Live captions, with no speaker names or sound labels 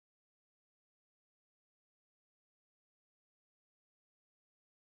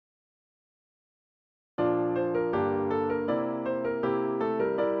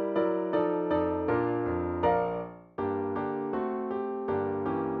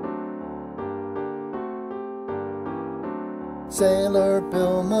Sailor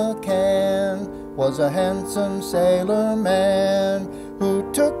Bill McCann was a handsome sailor man who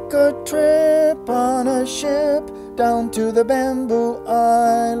took a trip on a ship down to the Bamboo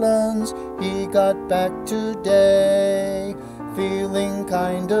Islands. He got back today feeling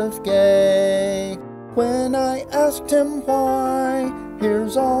kind of gay. When I asked him why,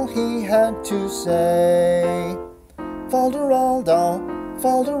 here's all he had to say. Fol-de-rol-dol,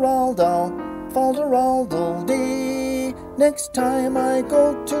 fol-de-rol-dol, fol-de-rol-dol dee. Next time I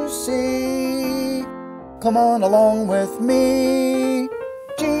go to sea, come on along with me.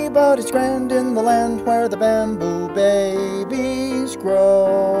 Gee, but it's grand in the land where the bamboo babies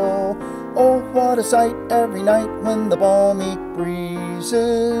grow. Oh, what a sight every night when the balmy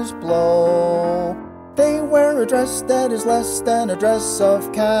breezes blow. They wear a dress that is less than a dress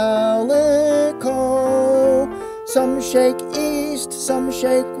of calico. Some shake east, some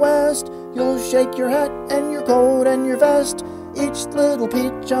shake west. You'll shake your hat and your coat and your vest. Each little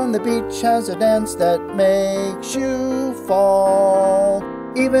peach on the beach has a dance that makes you fall.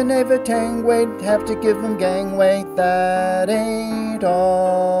 Even Eva Tanguay'd have to give 'em gangway, that ain't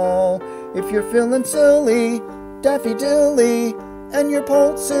all. If you're feeling silly, daffy, dilly, and your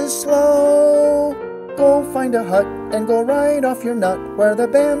pulse is slow, go find a hut and go right off your nut where the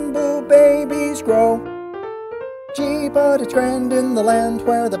bamboo babies grow. Gee, but it's grand in the land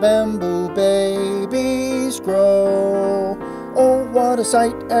where the bamboo babies grow. Oh, what a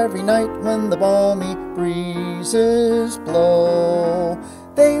sight every night when the balmy breezes blow.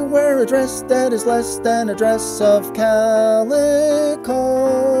 They wear a dress that is less than a dress of calico.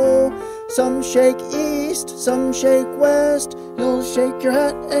 Some shake east, some shake west. You'll shake your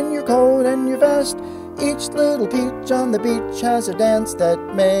hat and your coat and your vest. Each little peach on the beach has a dance that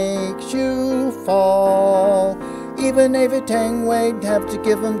makes you fall. Even Eva Tanguay'd have to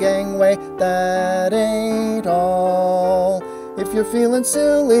give 'em gangway, that ain't all. If you're feeling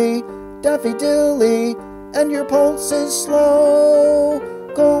silly, daffy, dilly, and your pulse is slow,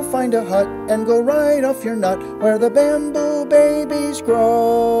 go find a hut and go right off your nut where the bamboo babies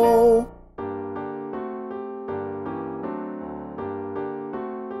grow.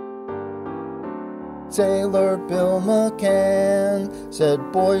 Sailor Bill McCann said,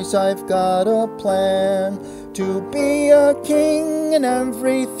 "Boys, I've got a plan to be a king in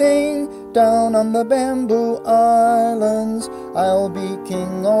everything down on the Bamboo Islands. I'll be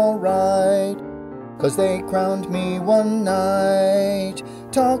king all right, 'cause they crowned me one night.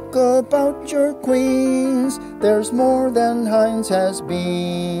 Talk about your queens, there's more than Heinz has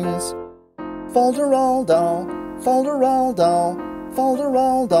beans. Fol-de-rol-dol, fol-de-rol-dol,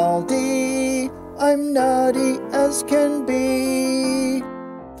 fol-de-rol-dol dee. I'm nutty as can be.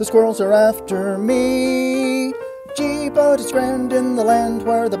 The squirrels are after me. Gee, but it's grand in the land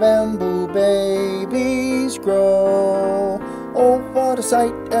where the bamboo babies grow. Oh, what a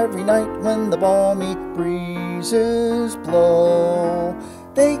sight every night when the balmy breezes blow.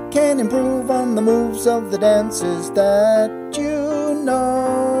 They can improve on the moves of the dances that you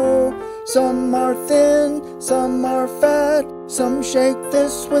know. Some are thin, some are fat. Some shake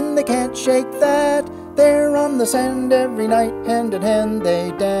this when they can't shake that. They're on the sand every night, hand in hand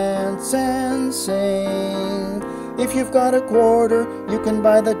they dance and sing. If you've got a quarter, you can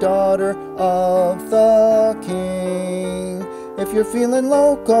buy the daughter of the king. If you're feeling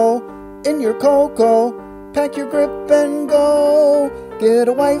loco in your cocoa, pack your grip and go. Get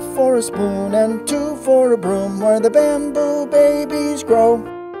a wife for a spoon and two for a broom where the bamboo babies grow.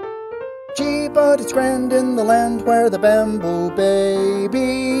 Gee, but it's grand in the land where the bamboo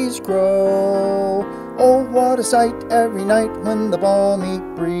babies grow. Oh, what a sight every night when the balmy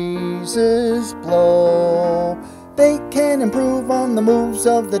breezes blow. They can improve on the moves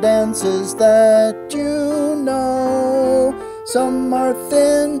of the dances that you know. Some are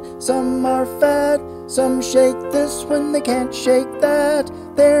thin, some are fat. Some shake this when they can't shake that.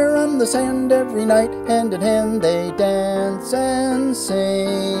 They're on the sand every night, hand in hand they dance and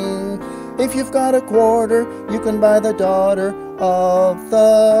sing. If you've got a quarter, you can buy the daughter of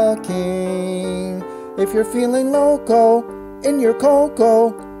the king. If you're feeling loco in your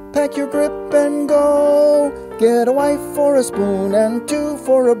cocoa, pack your grip and go. Get a wife for a spoon and two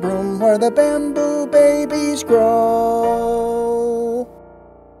for a broom where the bamboo babies grow.